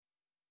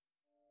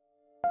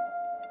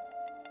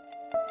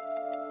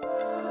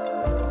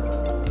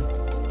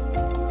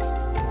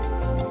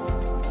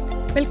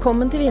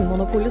Velkommen til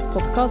Vinmonopolets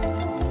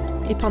podcast.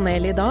 I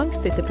panelet I dag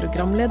sitter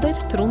programleder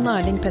Trond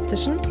Erling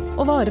Pettersen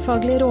og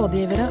varefaglige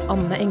rådgivere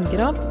Anne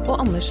Engrav og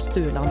Anders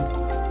Stueland.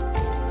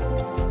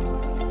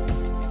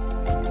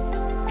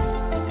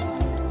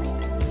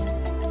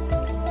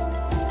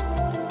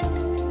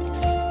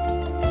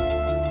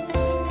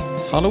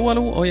 Hallo,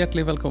 og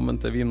hjertelig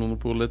velkommen til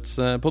Vinmonopolets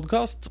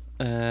podcast.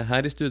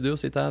 Her I studio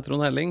sitter jeg,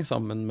 Trond Erling,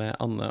 sammen med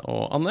Anne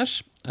og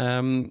Anders.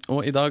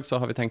 Og I dag så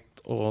har vi tenkt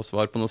å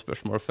svare på noen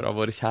spørsmål fra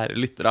våre kjære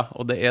lyttere.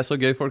 Og det så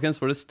gøy, folkens,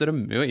 for det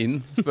strømmer jo inn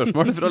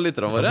spørsmål fra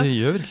lytterne våre. Ja, det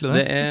gjør virkelig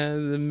det.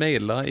 Det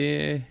mailer I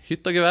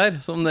hytt og gevær,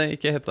 som det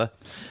ikke heter.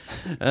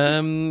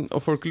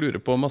 Og folk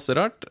lurer på masse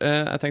rart.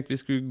 Jeg tenkte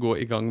vi skulle gå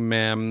I gang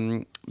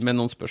med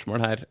noen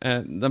spørsmål her.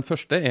 Den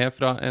første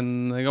fra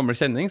en gammel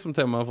kjenning, som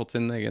til og med har fått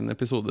sin egen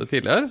episode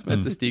tidligere, som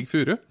heter Stig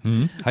Furu.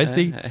 Hei,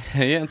 Stig.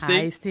 Hei, Stig.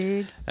 Hei,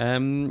 Stig.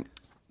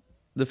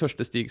 Det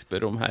første Stig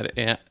spør om her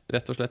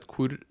rett og slett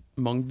hvor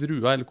mange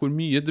druer, eller hvor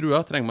mye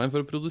druer trenger man for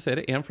å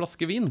produsere en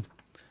flaske vin?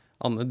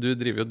 Anne, du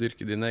driver jo og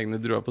dyrker dine egne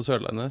druer på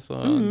Sørlandet, så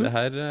det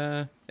her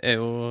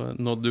jo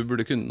noe du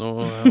burde kunne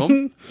noe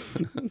om.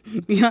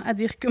 Ja, jeg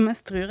dyrker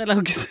mest druer.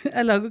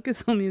 Jeg lager ikke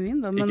så mye vin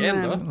da. Men, ikke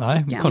enda? Nei,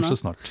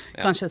 kanskje snart.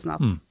 Ja. Kanskje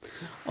snart.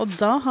 Og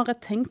da har jeg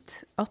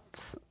tenkt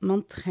at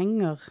man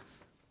trenger,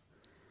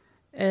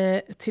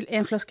 til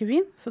en flaske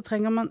vin, så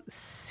trenger man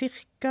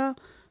cirka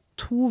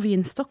 2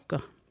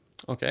 vinstokker.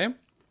 Ok.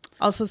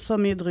 Altså så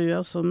mye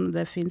druer som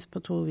det finnes på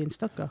 2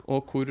 vinstokker.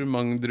 Og hvor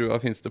mange druer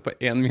finnes det på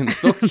en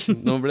vinstokk?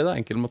 Nå blir det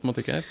enkel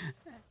matematikk her.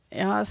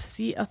 Ja,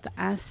 si at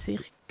det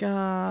cirka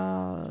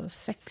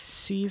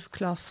 6-7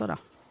 klasser da.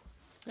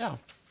 Ja.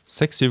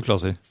 6-7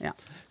 klasser. Ja.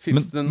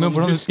 Finnes det noen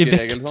hvordan,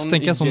 huskeregel sånn,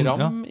 tenker jeg sånn, I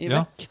gram, I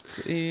ja. vekt?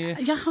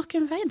 Jeg har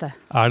ikke en vei det.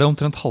 Det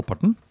omtrent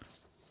halvparten?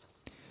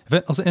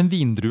 Altså, en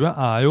vindrue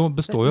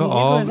består jo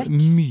av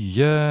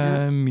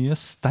mye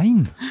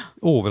stein.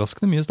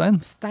 Overraskende mye stein.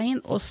 Stein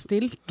og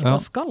stilk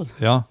og skall.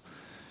 Ja.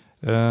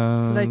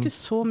 Så det ikke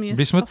så mye saft.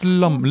 Det blir som et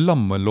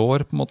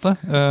lammelår, på en måte.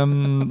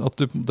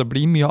 At det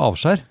blir mye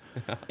avskjær.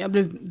 Ja, det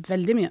blir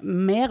veldig mye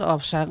mer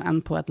avskjær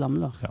enn på et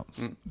lammelår. Ja.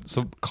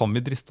 Så kan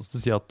vi driste oss til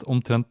å si at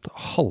omtrent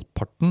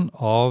halvparten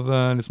av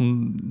liksom,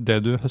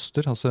 det du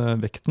høster, altså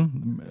vekten,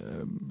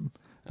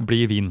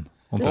 blir vin.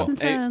 Det synes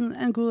jeg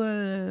en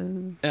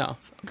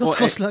godt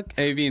forslag.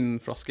 En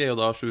vinflaske jo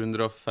da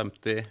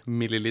 750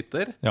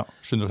 milliliter. Ja,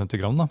 750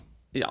 gram da.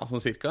 Ja,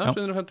 sånn cirka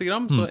 750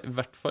 gram, så I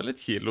hvert fall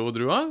et kilo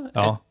drua.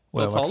 Ja,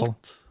 og i hvert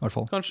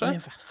fall. Kanskje?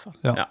 I hvert fall.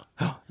 Ja,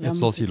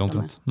 1,5 kilo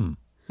omtrent.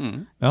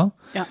 Ja.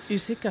 Ja,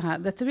 usikker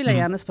her. Dette vil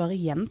jeg gjerne spare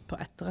igjen på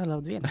etter jeg har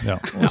lagd vin.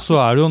 Ja, og så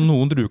det jo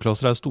noen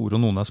drueklasser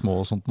store, og noen små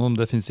og sånt.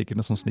 Det finnes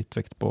sikkert en sånn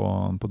snittvekt på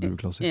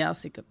drueklasser. Ja,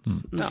 sikkert.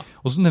 Ja.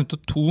 Og så nevnte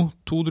du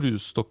to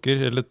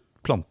druestokker, eller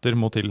planter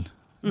må til.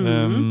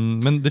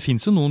 Men det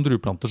finnes jo noen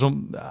drueplanter som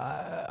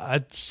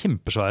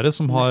kjempesvære,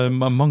 som har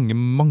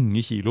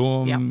mange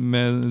kilo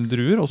med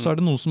druer, og så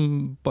det noen som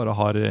bare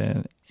har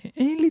en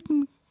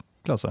liten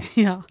klasse.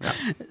 Ja,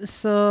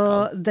 så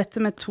dette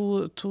med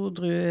to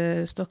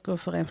druestokker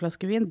for en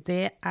flaske vin,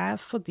 det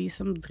for de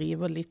som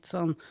driver litt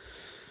sånn,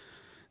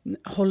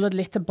 holder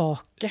det litt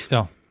tilbake.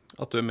 Ja.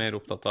 At du mer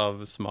opptatt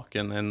av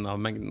smaken enn av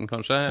mengden,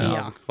 kanskje?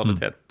 Av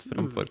kvalitet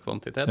fremfor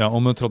kvantitet? Ja,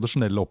 og med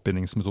tradisjonelle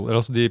oppbindingsmetoder,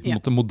 altså de på en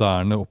måte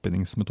moderne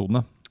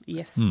oppbindingsmetodene.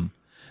 Yes.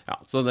 Ja,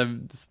 så det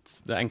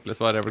enkle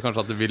svaret vel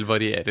kanskje at det vil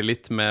variere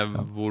litt med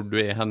hvor du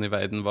hen I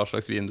verden, hva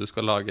slags vin du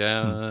skal lage,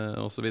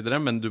 og så videre,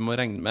 men du må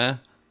regne med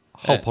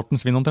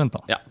halvpartens vin omtrent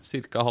da. Ja,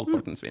 cirka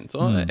halvpartens vin.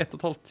 Så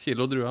 1,5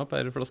 kilo druer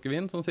per flaske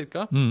vin, sånn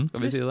cirka.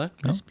 Skal vi si det?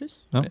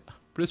 Pluss. Ja.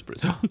 Pluss.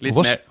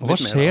 Hva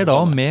skjer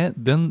da med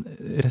den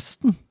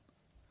resten?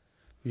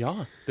 Ja,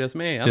 det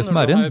som igjen. Det som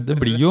igjen, det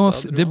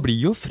blir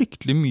jo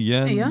fryktelig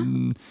mye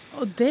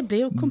og det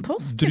blir jo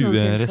kompost.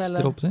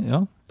 Druerester opp det,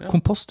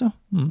 kompost,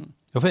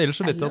 Ja, for ellers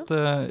så vet jeg at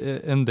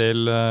en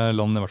del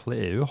land, I hvert fall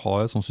I EU,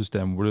 har et sånt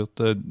system hvor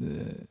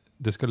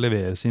det skal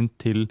leveres inn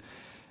til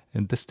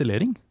en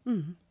destillering.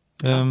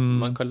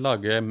 Man kan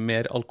lage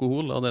mer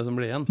alkohol av det som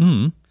blir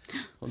igjen.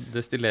 Og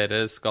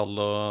destillere skall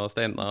og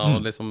steiner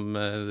og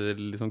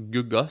liksom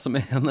gugga som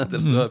igjen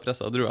etter at du har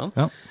presset druene.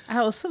 Ja. Jeg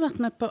har også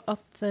vært med på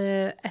at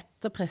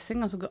etter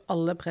pressing, så går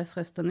alle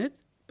pressrestene ut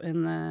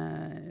en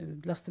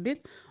lastebil,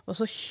 og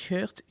så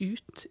kjørt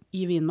ut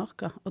I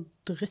vinmarka og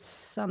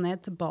drysset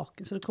ned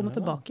tilbake, så det kommer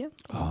tilbake igjen.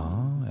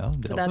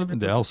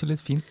 Det også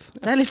litt fint.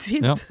 Det litt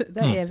fint. Ja.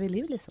 Det evig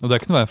liv, liksom. Og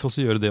det ikke noe vei for oss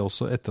å gjøre det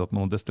også etter at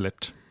man har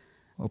destillert.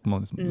 At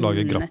man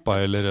lager grappa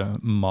eller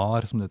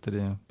mar, som det heter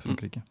I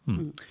Frankrike.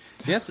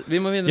 Yes, vi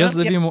må videre. Yes,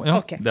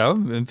 okay. Det jo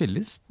en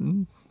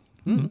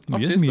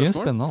veldig mye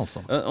spennende, altså.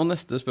 Og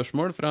neste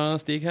spørsmål fra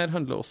Stig her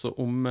handler også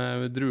om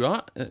drua.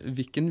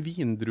 Hvilken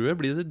vindrue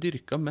blir det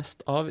dyrket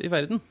mest av I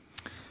verden?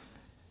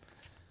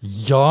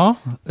 Ja.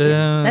 Det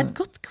et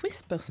godt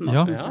quiz-spørsmål.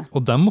 Ja,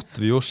 og der måtte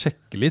vi jo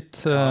sjekke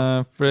litt.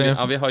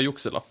 Vi har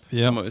jukselapp,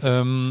 det må vi si.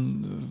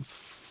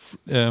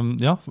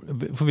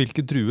 For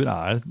hvilke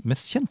druer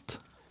mest kjent?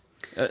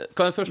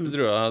 Hva den første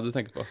drua du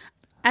tenker på?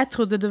 Jeg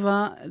trodde det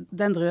var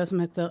den drua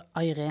som heter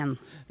Irene.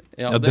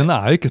 Ja, den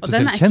jo ikke Og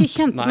den spesielt kjent. ikke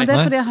kjent, Nei. men det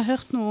fordi jeg har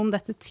hørt noe om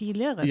dette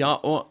tidligere. Ja,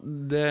 og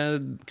det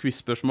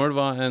quiz-spørsmål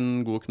var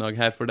en god knagg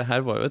her, for det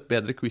her var jo et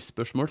bedre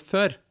quiz-spørsmål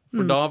før.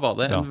 For da var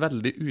det en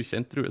veldig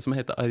ukjent drue som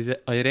heter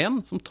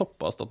Irene, som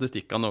toppet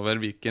statistikkene over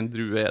hvilken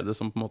drue det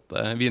som på en måte,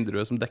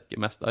 vindrue som dekker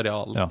mest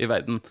areal i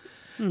verden.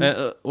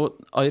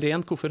 Og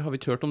Irene, hvorfor har vi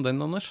ikke hørt om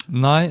den, Anders?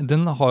 Nei,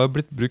 den har jo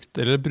blitt brukt,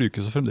 eller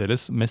brukes jo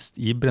fremdeles mest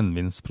i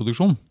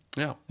brennevinsproduksjon.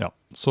 Ja.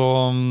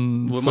 Så,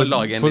 Hvor man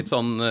lager en litt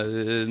sånn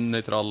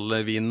nøytral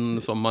vin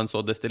som man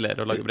så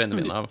destillerer og lager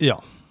brennevin av. Ja,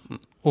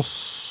 og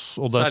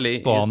det Særlig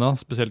Spania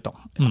spesielt da.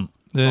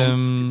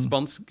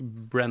 Spansk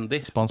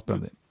brandy. Spansk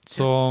brandy.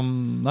 Så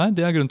nei,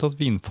 det grunnen til at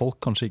vinfolk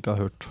kanskje ikke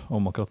har hørt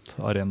om akkurat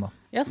Arena.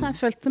 Ja, så jeg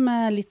følte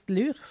meg litt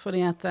lur,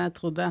 fordi at jeg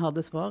trodde jeg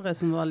hadde svaret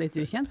som var litt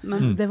ukjent,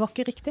 men det var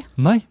ikke riktig.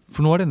 Nei,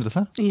 for nå har det endret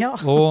seg. Ja.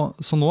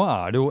 Så nå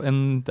det jo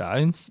det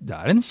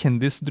er en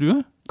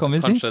kjendisdrue, kan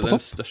vi si, Kanskje på den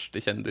topp. største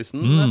kjendisen,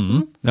 nesten.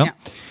 Ja.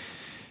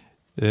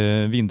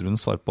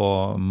 Vindruens svar på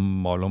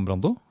Marlon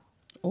Brando.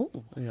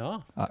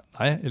 Ja.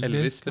 Nei,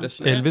 Elvis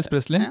Presley. Elvis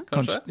Presley, Ja,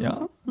 kanskje. Ja.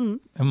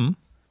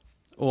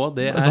 Og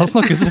det Da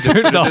snakker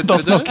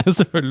vi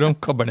selvfølgelig om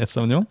Cabernet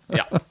Sauvignon.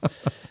 Ja.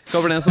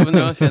 Cabernet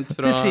Sauvignon, kjent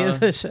Det sier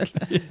seg selv.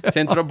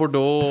 kjent fra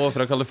Bordeaux og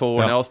fra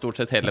California og stort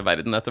sett hele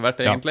verden etter hvert,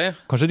 egentlig.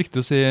 Kanskje riktig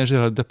å si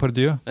Gérard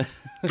Depardieu.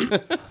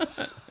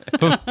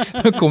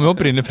 Han kommer jo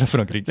opprinnelig fra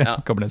Frankrike,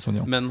 Cabernet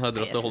Sauvignon. Men har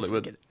dratt til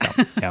Hollywood.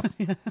 Ja.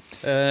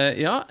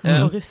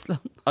 Og Russland.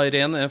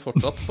 Irene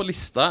fortsatt på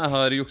lista. Jeg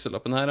har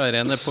jukselappen her.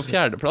 Irene på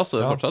 4. plass,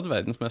 og fortsatt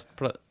verdens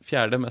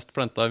fjerde mest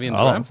planta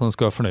vindrue. Så den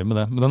skal være fornøyd med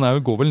det. Men den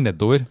går vel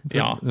nedover.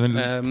 Den vil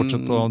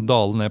fortsette å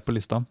dale ned på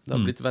lista. Det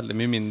har blitt veldig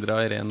mye mindre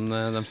av Irene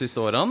de siste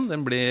årene.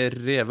 Den blir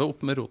revet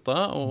opp med rota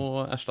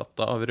og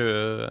erstattet av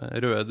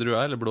røde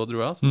druer, eller blå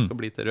druer, som skal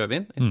bli til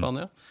rødvin i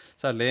Spania.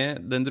 Særlig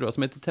den drua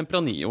som heter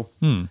Tempranillo,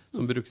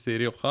 som brukes i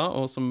Rioja,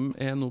 og som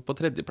nå på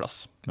 3.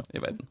 plass i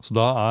verden. Så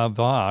hva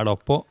da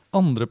på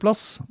 2.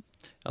 plass?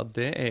 Ja,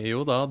 det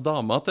jo da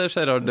dama til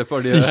Gérard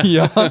Depardieu.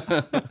 Ja.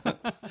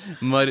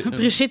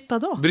 Brigitte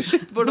Bardot.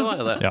 Brigitte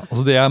Bardot det. Ja,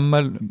 altså det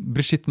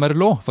Brigitte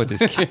Merlot,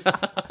 faktisk.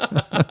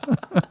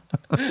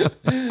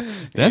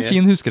 Det en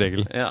fin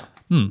huskeregel. Ja.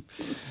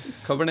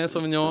 Cabernet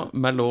Sauvignon,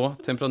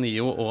 Merlot,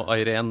 Tempranillo og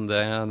Irene,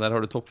 der har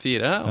du topp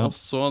 4. Og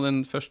så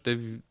den første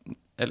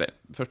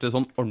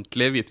sånn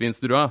ordentlige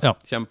hvitvinsdrua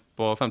kommer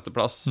på 5.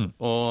 plass,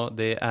 og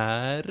det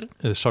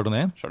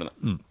Chardonnay.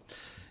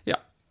 Ja.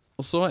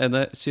 Og så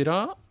det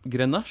Syrah,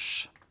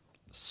 Grenache,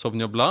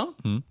 Sauvignon Blanc,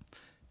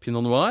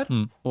 Pinot Noir,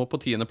 og på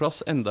 10.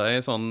 plass enda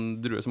en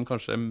sånn drue som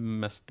kanskje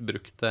mest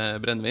brukt til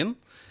brennevin,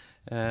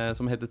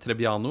 som heter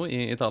Trebbiano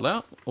i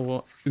Italia,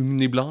 og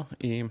Ugni Blanc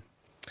i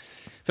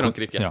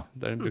Frankrike,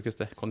 der brukes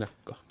det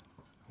konjakk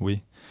og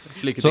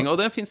slike ting. Og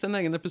det finnes en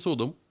egen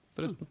episode om,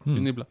 forresten,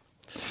 Ugni Blanc.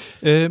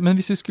 Men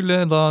hvis vi skulle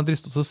da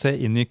driste oss å se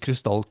inn i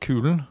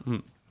krystallkulen,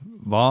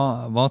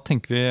 hva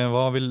tenker vi,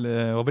 hva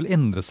vil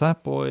endre seg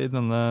i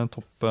denne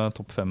topp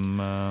 5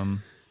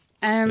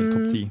 eller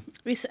topp 10?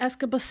 Hvis jeg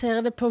skal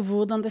basere det på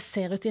hvordan det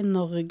ser ut i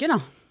Norge da,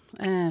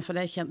 for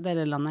det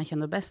det landet jeg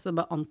kjenner best, og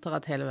bare antar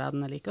at hele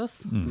verden liker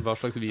oss. Hva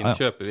slags vin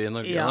kjøper vi i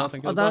Norge? Ja,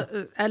 tenker og du da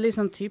på?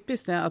 liksom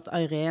typisk det at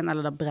Irene,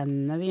 eller da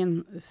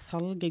brennevin,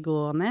 salget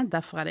går ned,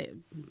 derfor det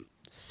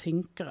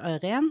synker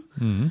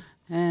Irene.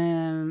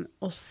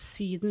 Og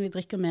siden vi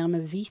drikker mer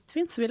med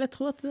hvitvin, så vil jeg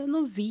tro at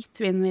noe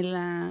hvitvin vil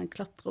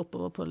klatre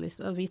oppover på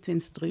lista,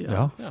 hvitvinsdruer.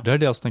 Ja,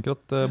 det det jeg også tenker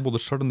at både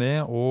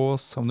Chardonnay og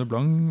Sauvignon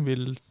Blanc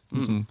vil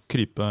liksom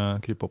krype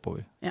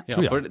oppover. Ja,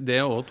 for det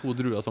også 2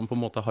 druer som på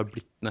en måte har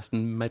blitt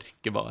nesten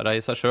merkevarer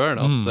i seg selv,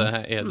 at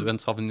du en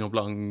Sauvignon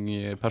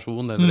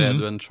Blanc-person, eller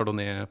du en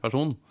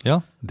Chardonnay-person? Ja,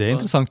 det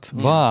interessant.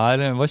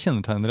 Hva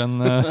kjennetegner en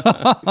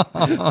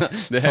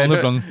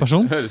Sauvignon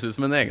Blanc-person? Det høres ut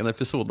som en egen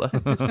episode.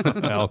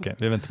 Ja, ok,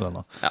 vi venter på den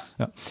da. Ja.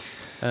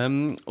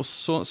 Og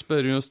så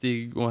spør jo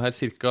Stig og her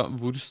cirka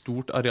hvor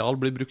stort areal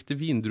blir brukt til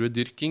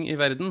vindruedyrking i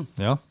verden.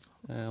 Ja.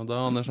 Og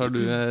da, Anders, har du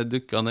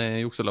dykket ned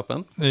i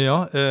jukselappen?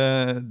 Ja,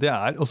 det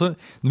også,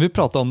 når vi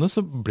pratet om det,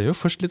 så ble jeg jo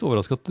først litt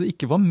overrasket at det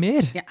ikke var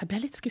mer. Ja, jeg ble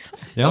litt skuffet.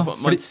 Ja,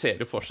 man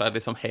ser jo for seg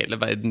liksom hele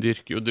verden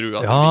dyrker jo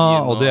druer.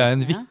 Ja, og det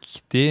en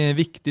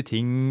viktig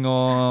ting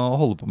å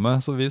holde på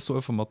med. Så vi så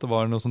jo for meg at det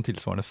var noe sånn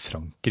tilsvarende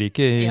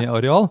Frankrike i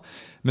areal.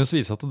 Men så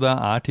viser det at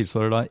det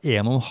tilsvarer da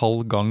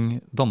 1,5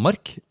 gang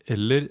Danmark,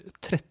 eller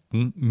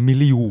 13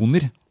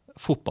 millioner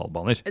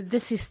fotballbaner. Det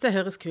siste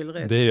høres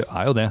kulere ut. Det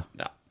jo det.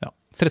 Ja.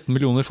 13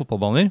 millioner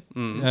fotballbaner.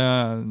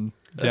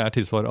 Det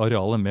tilsvarer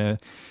arealet med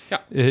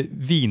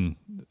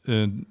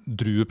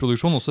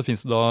vindrueproduksjon, og så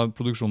finnes det da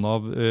produksjon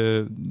av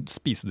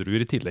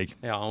spisedruer i tillegg.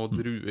 Ja, og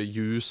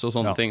druejus og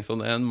sånne ting. Så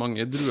det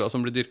mange druer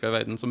som blir dyrket i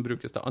verden som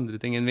brukes til andre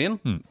ting enn vin.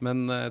 Men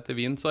til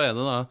vin så det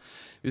da,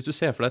 hvis du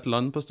ser for deg et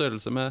land på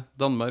størrelse med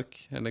Danmark,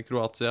 eller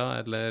Kroatia,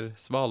 eller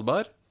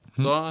Svalbard,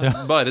 Så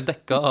bare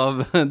dekka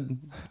av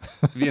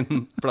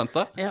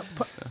vinplanter. Ja,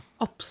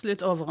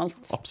 absolutt overalt.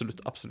 Absolutt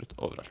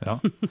overalt. Ja.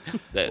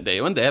 Det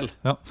jo en del.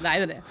 Ja. Det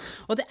jo det.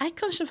 Og det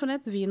kanskje fordi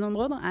at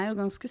vinområder jo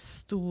ganske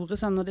store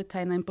sånn når de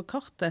tegner inn på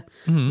kartet.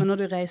 Men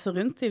når du reiser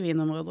rundt i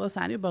vinområder,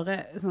 så det jo bare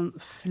sånn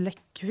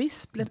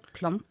flekkvis blitt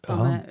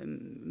planter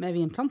med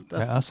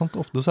vinplanter. Det sant.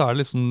 Ofte så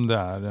det liksom,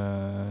 det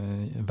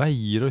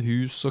veier og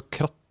hus og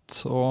kratt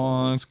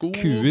og skog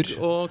kuer.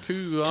 Og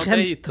kuer,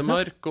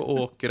 beitemark og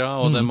åkra,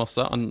 og det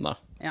masse annet.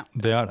 Ja.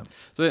 Det det.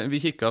 Så vi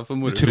kikket for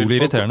moro skyld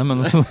Utrolig irriterende, men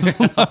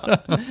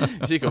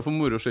Vi kikket for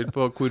moro skyld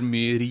på hvor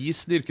mye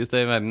ris dyrkes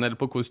det i verden, eller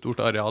på hvor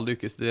stort areal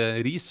dyrkes det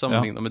ris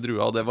sammenlignet med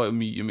druer, og det var jo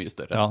mye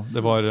større. Ja,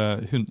 det var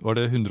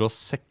det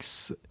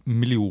 106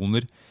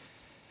 millioner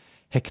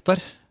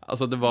hektar?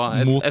 Altså det var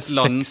mot et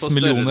land 6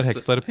 millioner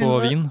hektar på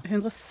vin.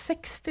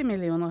 160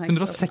 millioner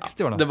hektar.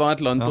 160 var det. Det var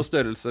et land på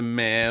størrelse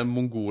med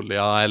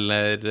Mongolia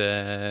eller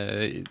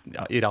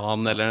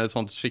Iran, eller et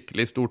sånt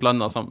skikkelig stort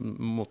land,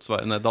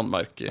 motsvarende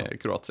Danmark,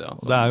 Kroatia.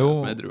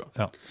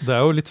 Det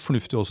jo litt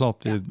fornuftig også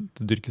at det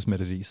dyrkes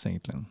mer ris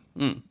egentlig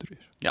enn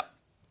druer. Ja.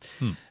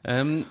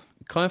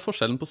 Hva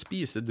forskjellen på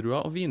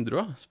spisedruer og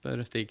vindruer,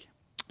 spør Stig?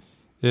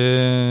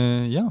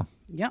 Ja,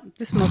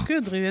 det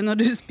smaker jo drue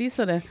når du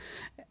spiser det.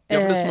 Ja,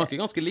 for det smaker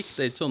ganske likt.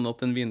 Det ikke sånn at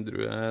en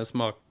vindrue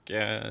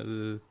smaker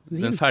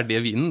den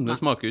ferdige vinen. Det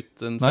smaker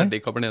ut en ferdig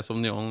Cabernet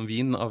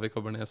Sauvignon-vin av en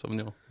Cabernet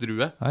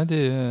Sauvignon-drue.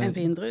 En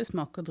vindrue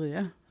smaker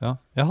drue. Ja,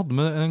 jeg hadde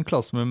med en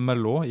klasse med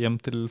Merlot hjem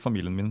til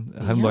familien min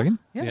her om dagen.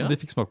 Ja.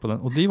 De fikk smake på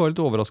den. Og de var litt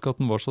overrasket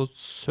at den var så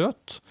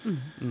søt.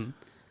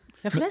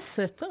 Ja, for det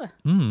søtere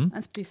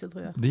enn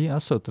spisedrue. De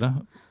søtere.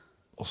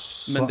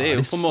 Men det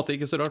jo på en måte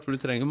ikke så rart, for du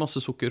trenger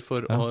masse sukker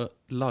for å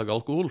lage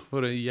alkohol,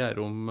 for å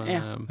gjøre om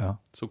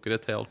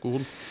sukkeret til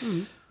alkohol.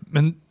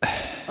 Men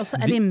og så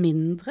de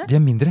mindre. De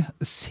mindre.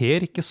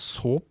 Ser ikke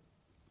så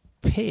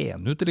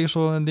pene ut,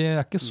 eller de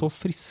ikke så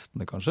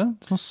fristende kanskje.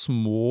 Sånn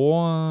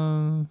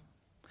små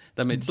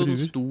De ikke sånn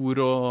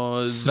stor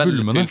og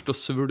velfylt og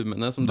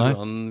svulmende som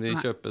druene vi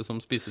kjøper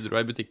som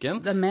spisedruer i butikken.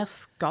 Det mer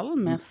skall,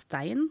 mer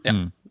stein.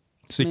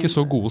 Så ikke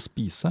så gode å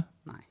spise.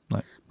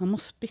 Nei. Man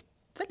må spytte.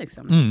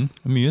 Liksom.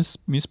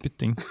 Mye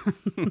spytting.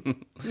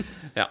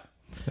 Ja.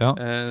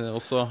 Og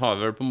så har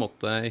vi vel på en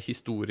måte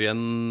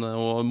historien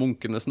og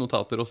munkenes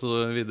notater og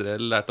så videre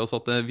lært oss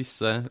at det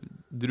visse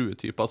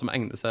druetyper som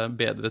egner seg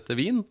bedre til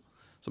vin,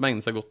 som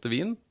egner seg godt til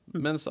vin,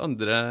 mens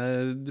andre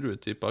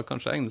druetyper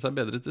kanskje egner seg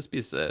bedre til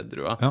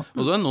spisedruer.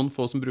 Og så det noen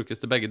få som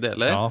brukes til begge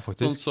deler,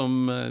 sånn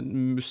som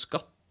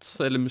muskat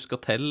eller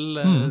muskatell,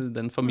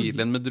 den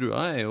familien med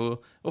druer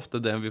jo ofte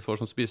det vi får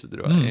som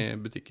spisedruer i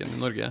butikken i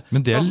Norge.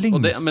 Men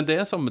det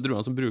samme druene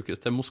som brukes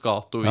til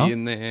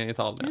Moscato-vin i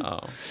Italia.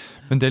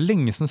 Men det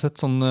lenge siden sett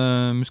sånn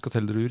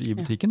muskatelldruer i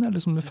butikken, eller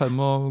som i ferd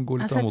med å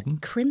gå litt av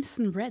moten?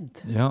 Crimson red,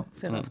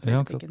 ser du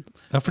i butikken.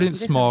 Ja, fordi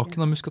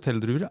smaken av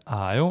muskatelldruer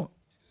jo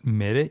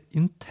mer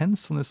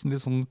intens, og nesten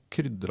litt sånn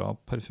krydra,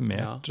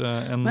 parfymert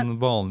enn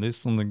vanlig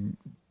sånne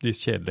de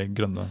kjedelige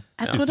grønne.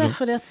 Jeg tror det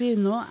fordi at vi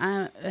nå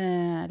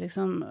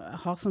liksom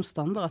har som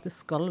standard at det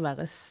skal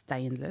være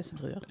steinløse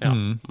druer.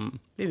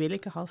 Vi vil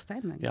ikke ha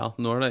stein lenger. Ja,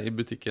 nå det i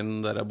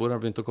butikken der jeg bor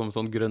har begynt å komme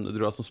sånne grønne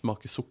druer som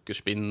smaker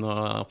sukkerspinn og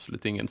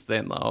absolutt ingen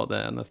steiner, og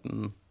det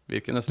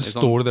virker nesten litt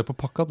sånn. Står det på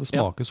pakka at det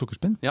smaker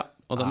sukkerspinn? Ja,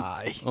 og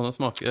den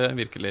smaker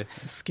virkelig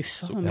så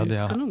skuffer man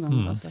husker noen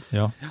ganger. Altså.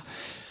 Ja.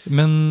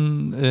 Men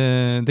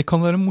det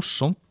kan være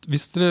morsomt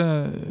hvis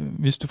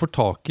du får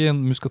tak i en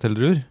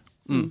muskatelldruer,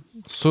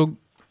 så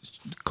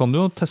kan du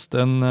jo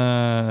teste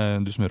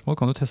du som hører på,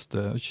 kan du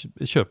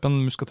kjøpe en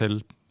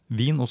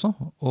muskatellvin også,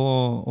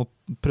 og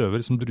prøve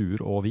liksom druer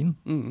og vin.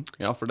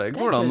 Ja, for det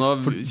går an å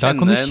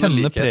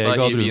kjenne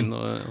preget av vin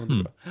og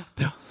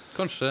druer.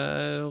 Kanskje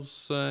hos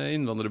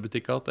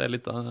innvandrerbutikker at det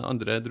litt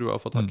andre druer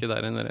å få tak i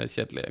der enn de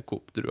kjedelige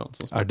Coop-druene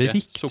som smaker. Det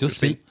riktig å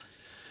si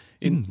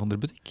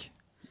innvandrerbutikk?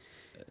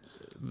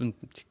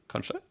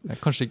 Kanskje?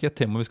 Kanskje ikke et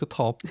tema vi skal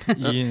ta opp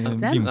i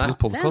Vinpols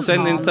podcast.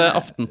 Send inn til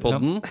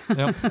Aftenpodden.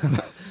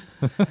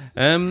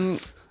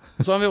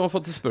 Så har vi også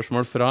fått et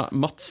spørsmål fra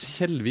Mats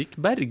Kjellvik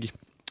Berg,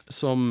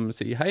 som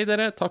sier: hei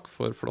dere, takk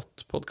for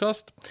flott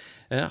podcast.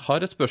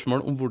 Har et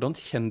spørsmål om hvordan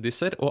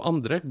kjendiser og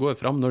andre går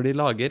fram når de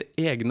lager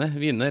egne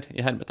viner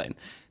i hermetegn.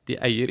 De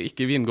eier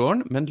ikke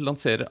vingården, men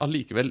lanserer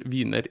allikevel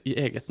viner i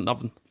eget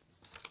navn.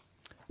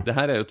 Det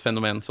her jo et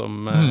fenomen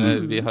som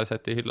vi har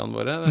sett i hyllene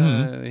våre.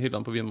 I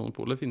hyllene på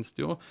Vinmonopolet finnes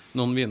det jo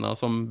noen viner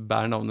som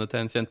bærer navnet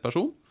til en kjent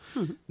person.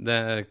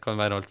 Det kan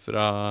være alt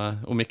fra,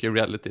 om ikke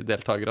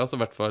reality-deltagere, så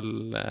i hvert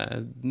fall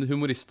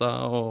humorister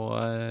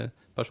og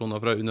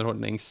personer fra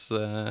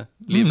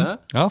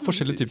underholdningslivet. Ja,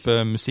 forskjellige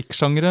typer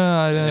musikksjangre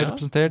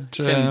representert.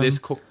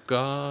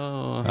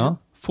 Kjendiskokker.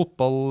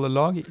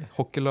 Fotballag,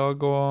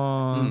 hockeylag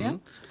og...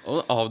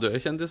 Og avdøde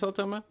kjendiser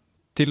til og med.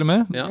 Til og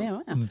med? Ja.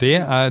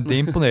 Det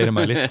imponerer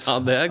meg litt. Ja,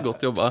 det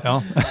godt jobba. Ja.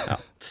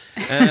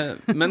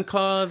 Men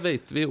hva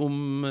vet vi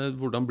om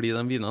hvordan blir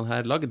de vinene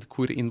her lagd?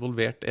 Hvor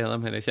involvert de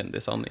her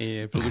kjendisene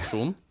i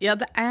produksjonen? Ja,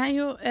 det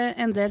jo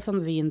en del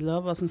sånn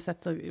vinlover som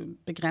setter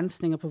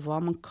begrensninger på hva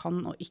man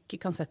kan og ikke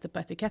kan sette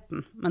på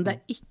etiketten. Men det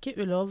ikke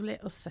ulovlig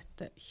å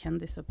sette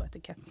kjendiser på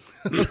etiketten.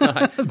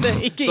 Nei, det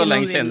ikke så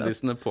lenge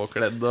kjendisen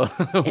oppkledd og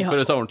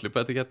oppfører seg ordentlig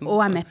på etiketten.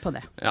 Og med på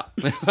det. Ja.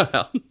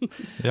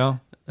 Ja.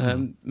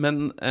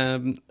 Men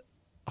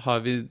jeg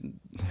har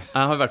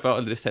i hvert fall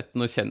aldri sett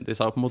noen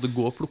kjendiser på en måte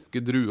gå og plukke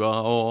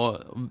druer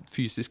og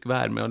fysisk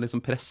være med og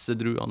liksom presse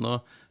druene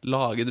og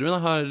lage druene.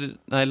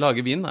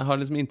 Lage vin. Jeg har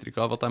liksom inntrykk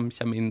av at de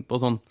kommer inn på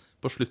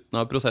slutten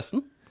av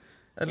prosessen.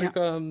 Eller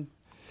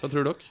hva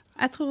tror dere?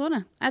 Jeg tror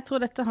det. Jeg tror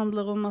dette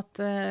handler om at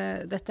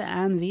dette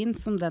en vin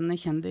som denne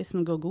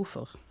kjendisen går god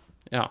for.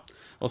 Ja,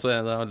 og så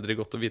det aldri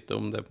godt å vite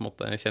om det på en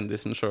måte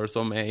kjendisen selv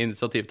som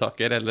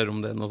initiativtaker, eller om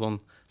det noen sånn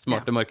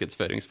smarte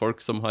markedsføringsfolk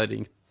som har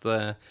ringt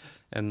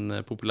en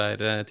populær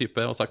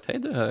type og sagt, hei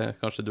du,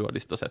 kanskje du har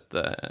lyst til å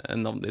sette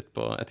navnet ditt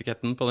på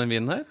etiketten på den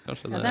vinen her?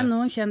 Kanskje det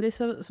noen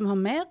kjendiser som har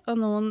mer, og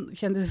noen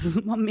kjendiser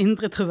som har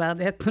mindre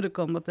troverdighet når det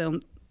kommer til om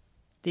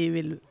de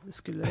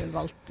skulle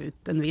valgt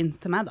ut en vin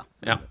til meg da.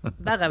 Ja.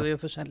 Der vi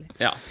jo forskjellige.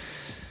 Ja.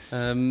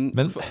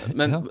 Men på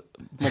en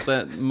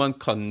måte, man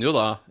kan jo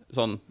da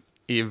sånn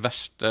i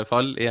verste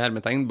fall, i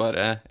hermetegn,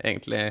 bare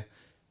egentlig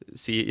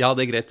si, ja,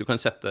 det greit, du kan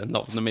sette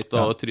navnet mitt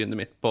og trynet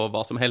mitt på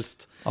hva som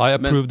helst. I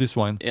approve this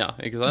wine. Ja,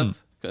 ikke sant?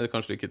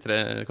 Kanskje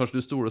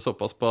du stoler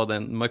såpass på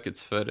den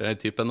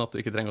markedsførertypen at du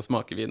ikke trenger å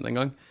smake vinen en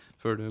gang,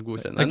 før du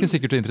godkjenner den. Det ikke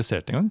sikkert du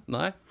interessert en gang.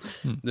 Nei,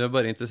 du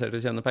bare interessert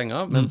i å tjene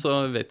penger, men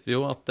så vet vi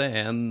jo at det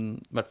i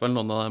hvert fall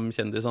noen av de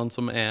kjendisene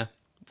som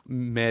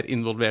mer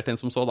involvert enn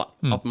som så da.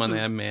 At man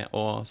med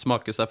å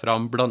smake seg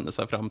fram, blande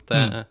seg fram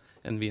til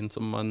en vin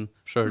som man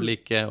selv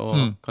liker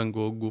og kan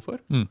gå god for.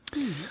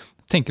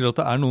 Tenker du at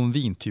det noen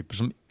vintyper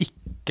som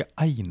ikke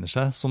egner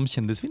seg som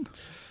kjendisvin?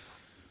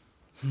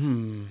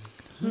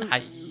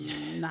 Nei.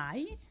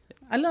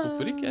 Eller...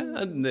 Hvorfor ikke?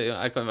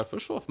 Jeg kan i hvert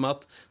fall se for meg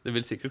at det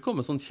vil sikkert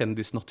komme sånn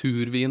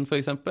kjendisnaturvin for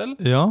eksempel.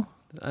 Ja.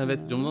 Jeg vet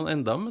ikke om noen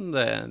enda, men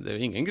det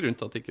jo ingen grunn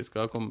til at det ikke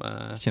skal komme...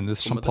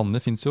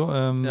 Kjendisschampagne finnes jo.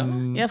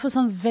 Ja, for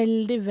sånn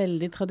veldig,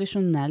 veldig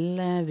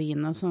tradisjonelle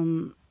viner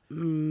som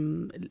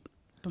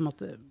på en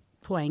måte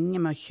poenget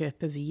med å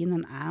kjøpe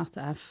vinen at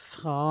det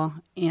fra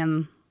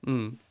en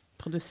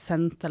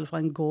produsent eller fra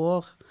en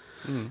gård.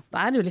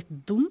 Da det jo litt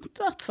dumt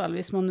i hvert fall,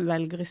 hvis man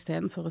velger i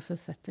stedet for å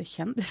sette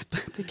kjendis på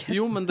etiketten.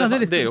 Jo, men det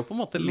jo på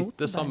en måte litt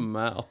det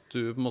samme at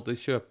du på en måte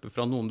kjøper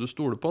fra noen du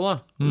stoler på da.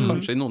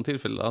 Kanskje i noen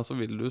tilfeller så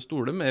vil du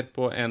stole mer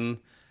på en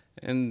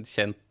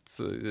kjent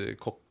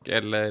kokk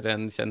eller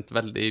en kjent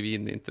veldig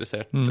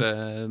vininteressert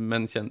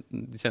men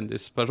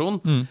kjendisperson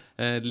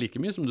like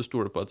mye som du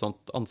stoler på et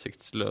sånt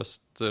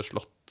ansiktsløst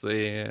slott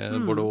i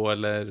Bordeaux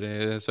eller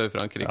i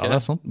Sør-Frankrike. Ja,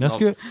 det sant. Men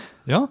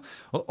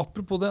og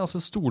apropos det,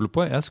 altså stole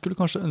på, jeg skulle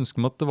kanskje ønske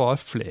meg at det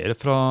var flere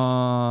fra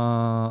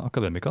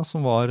Akademika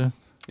som var...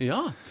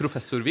 Ja,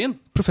 professorvin.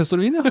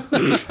 Professorvin, ja.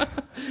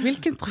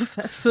 Hvilken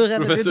professor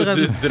det professor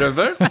du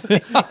drømmer? Drøvel?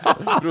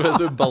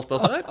 Professor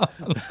Balthasar?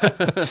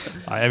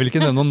 Nei, jeg vil ikke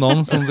nevne noen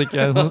navn, sånn at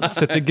jeg ikke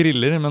setter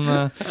griller, men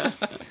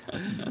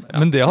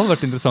det hadde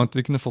vært interessant.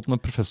 Vi kunne fått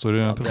noen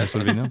professorvin,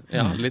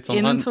 ja. Litt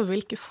sånn, innenfor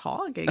hvilke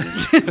fag,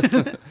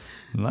 egentlig?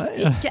 Nei.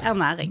 Ikke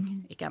ernæring,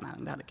 det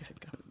hadde ikke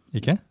funket.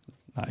 Ikke?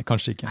 Nei,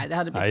 kanskje ikke. Nei,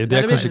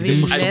 det kanskje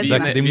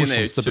ikke de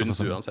morsomste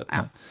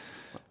professorene.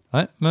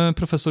 Nei, men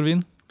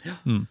professorvin. Vi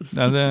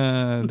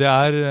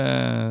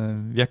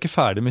ikke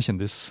ferdig med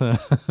kjendis.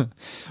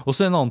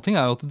 Også en annen ting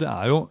jo at det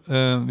jo,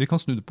 vi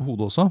kan snu det på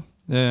hodet også,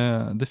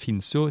 det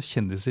finnes jo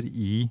kjendiser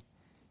i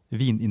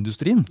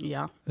vinindustrien.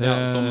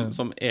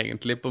 Som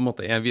egentlig på en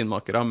måte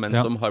vinmakere, men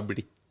som har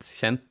blitt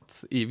kjent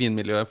i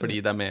vinmiljøet fordi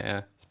de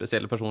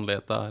spesielle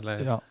personligheter. Eller...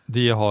 Ja,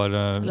 de har...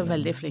 eller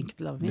veldig flinke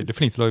til å lage vin. Veldig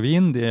flinke til å lage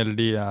vin, eller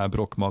de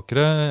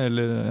bråkmakere,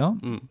 eller ja.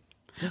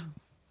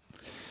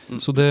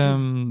 Så det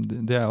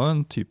jo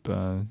en type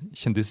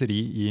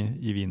kjendiseri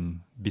i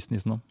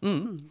vinbusinessen nå.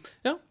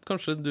 Ja,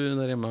 kanskje du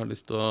der hjemme har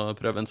lyst til å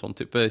prøve en sånn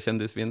type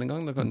kjendisvin en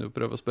gang. Da kan du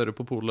prøve å spørre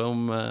på polet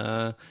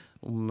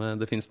om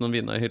det finnes noen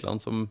viner i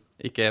hyllene som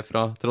ikke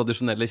fra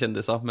tradisjonelle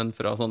kjendiser, men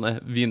fra sånne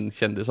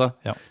vinkjendiser.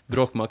 Ja.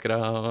 Bråkmakere.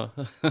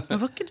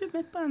 Men var ikke du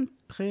med på en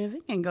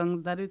prøving en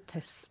gang der du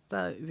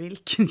testet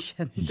hvilken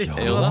kjendis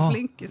som var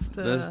flinkest?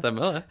 Det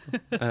stemmer det.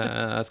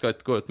 Jeg skal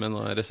ikke gå ut med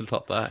noen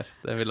resultater her.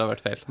 Det ville ha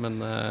vært feil. Men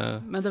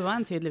det var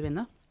en tydelig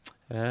vinner?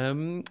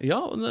 Ja,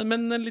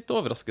 men en litt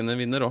overraskende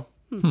vinner også.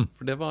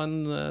 For det var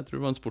jeg tror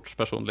det var en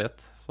sportspersonlighet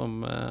som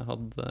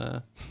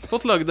hadde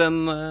fått laget en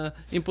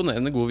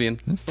imponerende god vin.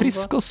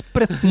 Frisk og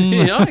spretten!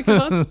 Ja, ikke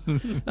sant?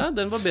 Ja,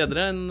 den var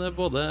bedre enn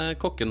både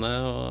kokkene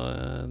og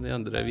de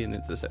andre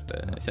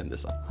vininteresserte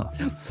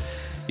kjendisene.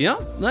 Ja,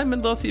 nei,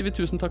 men da sier vi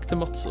tusen takk til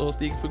Mats og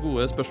Stig for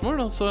gode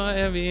spørsmål, og så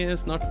vi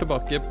snart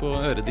tilbake på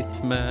øret ditt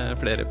med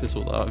flere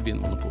episoder av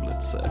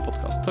Vinmonopolets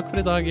podcast. Takk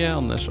for i dag,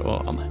 Anders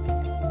og Anne.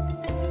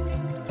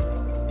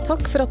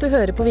 Takk for at du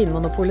hører på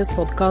Vinmonopolets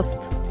podcast.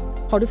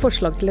 Har du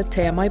forslag til et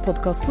tema i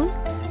podcasten?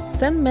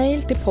 Send mail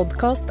til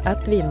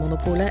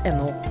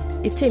podcast@vinmonopolet.no.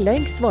 I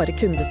tillegg svarer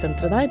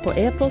kundesenteret deg på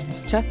e-post,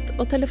 chat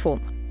og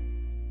telefon.